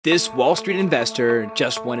This Wall Street investor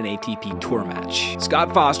just won an ATP Tour match.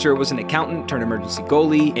 Scott Foster was an accountant turned emergency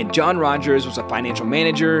goalie, and John Rogers was a financial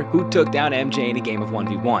manager who took down MJ in a game of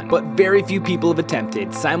 1v1. But very few people have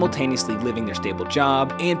attempted simultaneously living their stable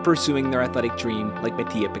job and pursuing their athletic dream like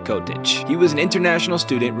Matija Pekotic. He was an international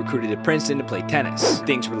student recruited at Princeton to play tennis.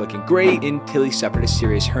 Things were looking great until he suffered a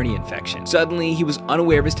serious hernia infection. Suddenly, he was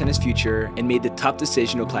unaware of his tennis future and made the tough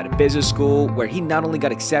decision to apply to business school, where he not only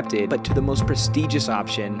got accepted, but to the most prestigious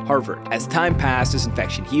option, Harvard. As time passed, his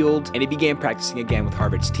infection healed, and he began practicing again with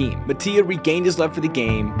Harvard's team. Matija regained his love for the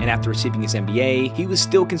game, and after receiving his MBA, he was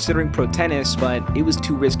still considering pro tennis, but it was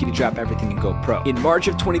too risky to drop everything and go pro. In March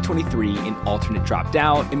of 2023, an alternate dropped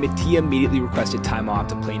out, and Matija immediately requested time off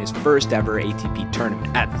to play in his first ever ATP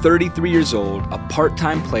tournament. At 33 years old, a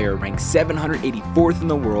part-time player ranked 784th in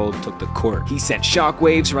the world took the court. He sent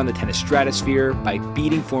shockwaves around the tennis stratosphere by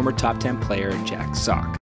beating former top 10 player Jack Sock.